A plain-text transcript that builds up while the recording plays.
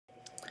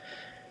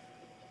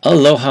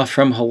Aloha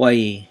from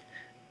Hawaii.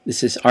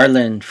 This is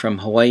Arlen from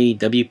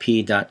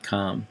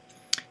HawaiiWP.com.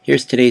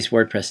 Here's today's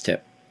WordPress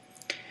tip.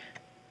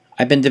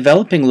 I've been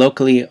developing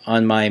locally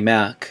on my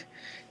Mac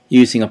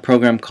using a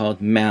program called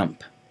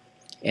MAMP.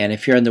 And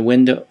if you're on the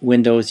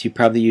Windows, you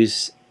probably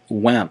use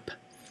WAMP.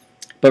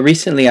 But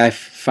recently I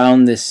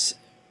found this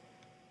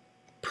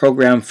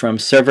program from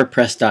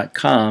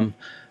serverpress.com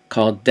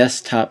called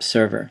Desktop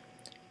Server.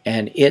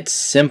 And it's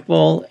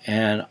simple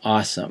and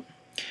awesome.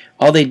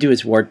 All they do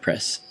is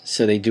WordPress,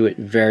 so they do it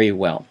very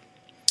well.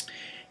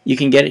 You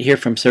can get it here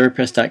from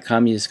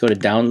serverpress.com. You just go to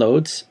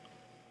Downloads,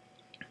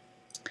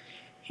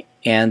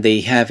 and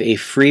they have a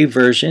free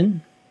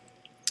version.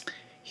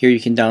 Here you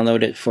can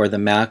download it for the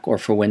Mac or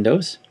for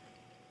Windows.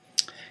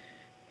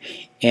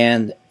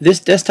 And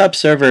this desktop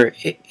server,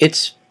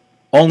 it's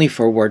only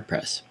for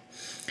WordPress.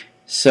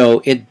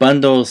 So it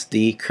bundles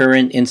the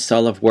current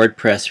install of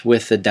WordPress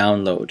with the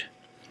download.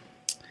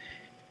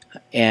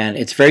 And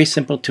it's very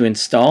simple to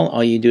install.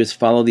 All you do is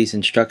follow these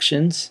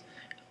instructions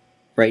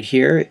right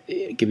here.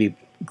 It'll give you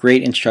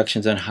great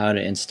instructions on how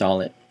to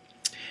install it.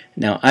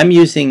 Now I'm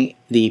using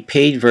the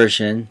paid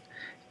version.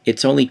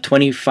 It's only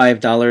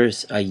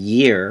 $25 a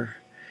year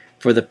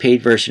for the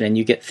paid version, and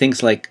you get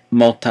things like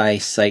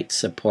multi-site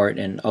support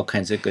and all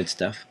kinds of good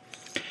stuff.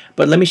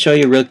 But let me show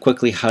you real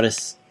quickly how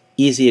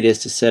easy it is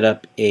to set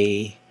up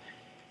a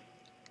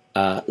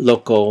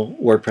local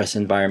WordPress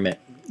environment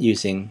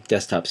using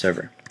Desktop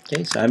Server.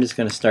 Okay, so I'm just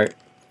going to start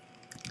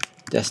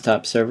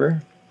Desktop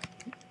Server.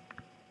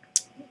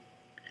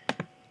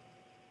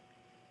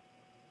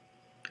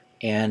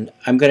 And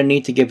I'm going to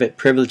need to give it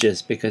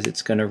privileges because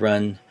it's going to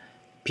run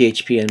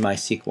PHP and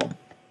MySQL.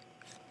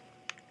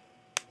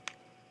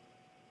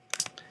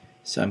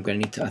 So I'm going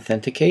to need to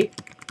authenticate.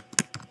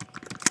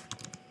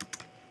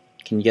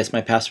 Can you guess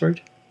my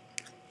password?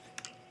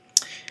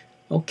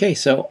 Okay,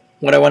 so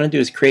what I want to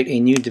do is create a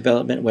new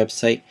development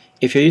website.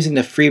 If you're using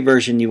the free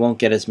version, you won't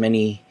get as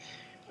many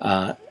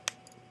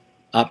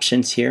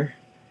options here,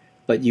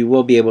 but you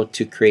will be able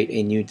to create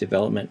a new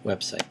development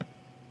website.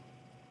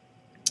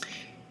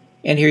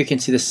 And here you can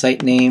see the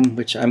site name,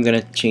 which I'm going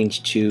to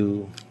change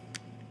to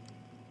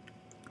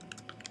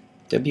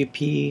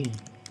WP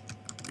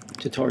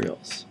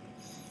Tutorials.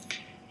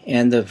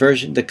 And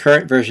the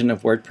current version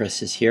of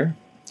WordPress is here,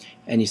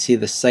 and you see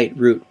the site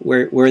root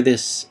where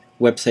this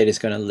website is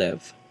going to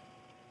live.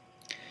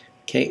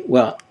 Okay,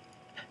 well,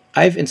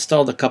 I've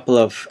installed a couple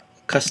of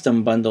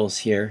custom bundles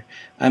here.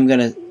 I'm going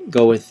to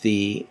go with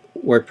the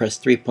WordPress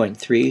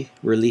 3.3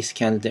 release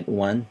candidate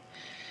 1,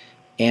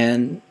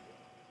 and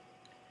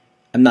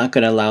I'm not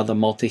going to allow the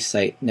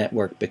multi-site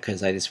network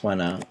because I just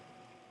want a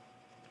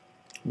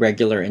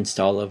regular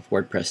install of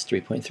WordPress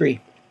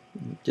 3.3.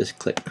 Just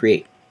click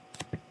create.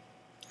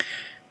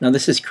 Now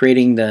this is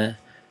creating the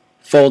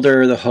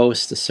folder, the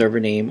host, the server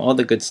name, all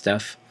the good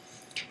stuff.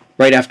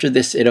 Right after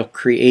this, it'll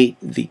create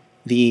the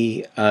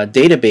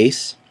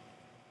database.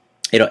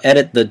 It'll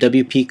edit the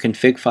WP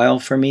config file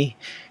for me.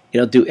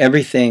 It'll do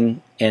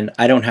everything, and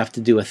I don't have to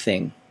do a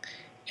thing.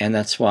 And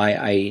that's why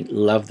I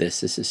love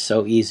this. This is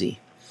so easy.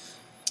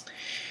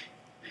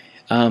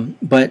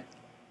 But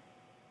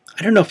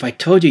I don't know if I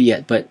told you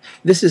yet, but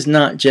this is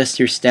not just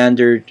your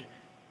standard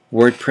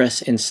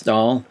WordPress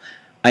install.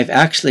 I've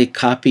actually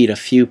copied a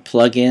few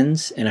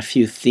plugins and a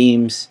few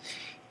themes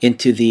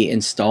into the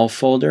install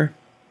folder.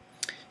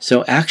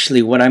 So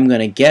actually what I'm going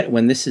to get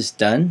when this is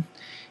done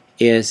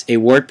is a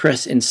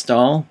WordPress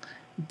install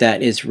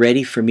that is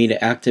ready for me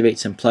to activate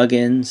some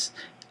plugins,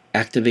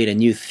 activate a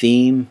new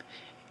theme,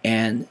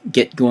 and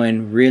get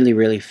going really,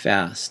 really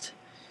fast.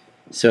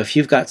 So if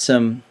you've got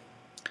some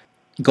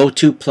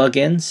go-to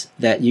plugins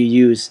that you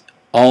use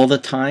all the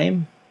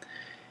time,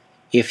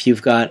 if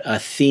you've got a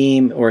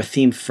theme or a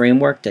theme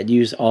framework that you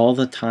use all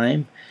the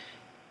time,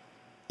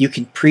 you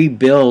can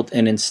pre-build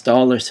an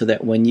installer so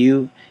that when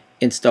you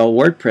install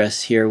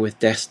WordPress here with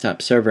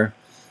Desktop Server,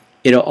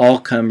 it'll all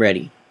come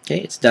ready. Okay,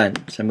 it's done.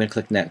 So I'm going to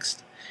click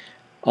Next.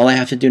 All I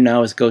have to do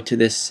now is go to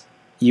this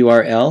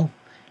URL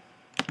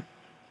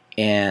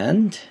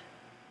and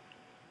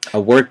a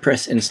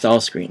WordPress install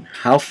screen.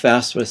 How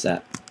fast was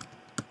that?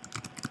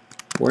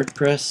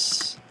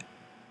 WordPress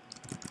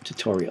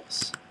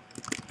tutorials.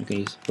 I'm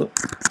going to use,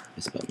 I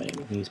spelled my name.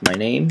 I'm going to use my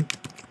name.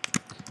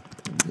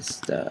 This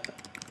is the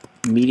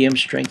medium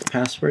strength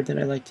password that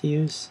I like to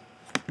use.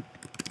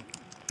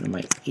 And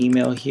my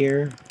email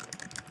here.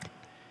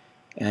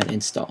 And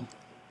install.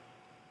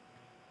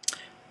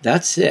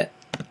 That's it.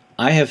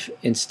 I have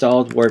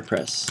installed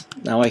WordPress.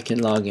 Now I can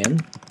log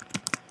in.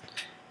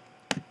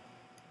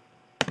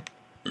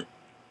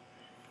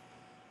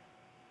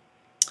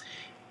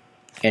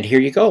 And here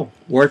you go.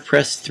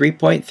 WordPress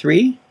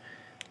 3.3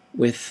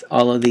 with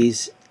all of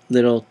these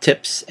little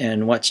tips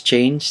and what's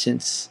changed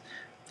since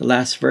the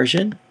last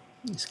version.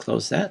 Just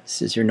close that.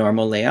 This is your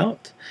normal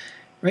layout.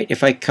 Right?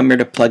 If I come here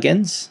to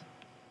plugins,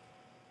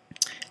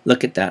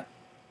 look at that.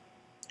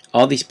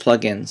 All these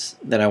plugins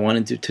that I want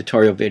to do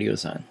tutorial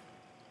videos on,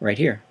 right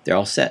here, they're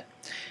all set.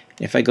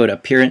 If I go to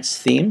Appearance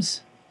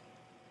Themes,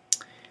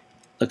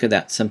 look at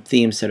that, some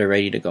themes that are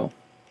ready to go.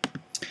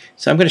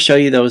 So I'm going to show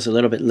you those a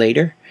little bit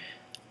later.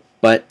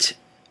 But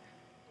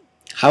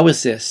how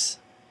is this?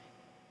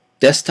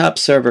 Desktop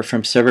server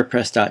from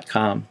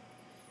serverpress.com.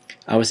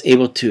 I was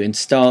able to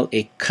install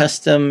a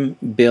custom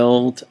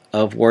build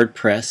of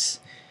WordPress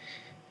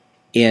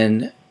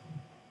in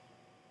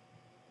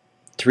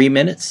 3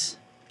 minutes,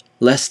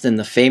 less than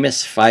the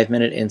famous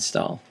 5-minute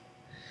install.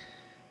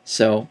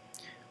 So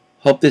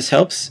hope this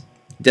helps.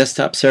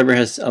 Desktop server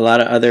has a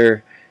lot of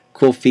other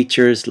cool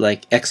features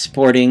like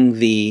exporting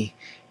the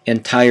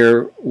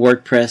entire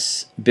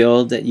WordPress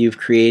build that you've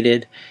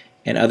created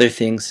and other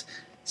things.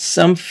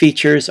 Some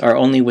features are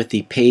only with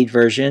the paid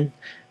version,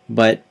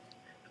 but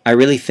I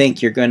really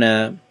think you're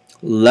gonna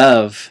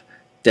love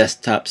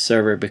Desktop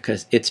server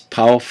because it's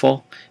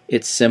powerful,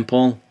 it's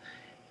simple,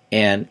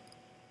 and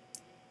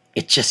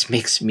it just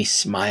makes me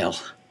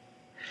smile.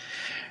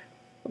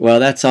 Well,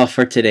 that's all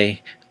for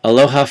today.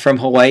 Aloha from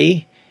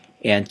Hawaii,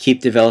 and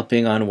keep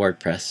developing on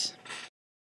WordPress.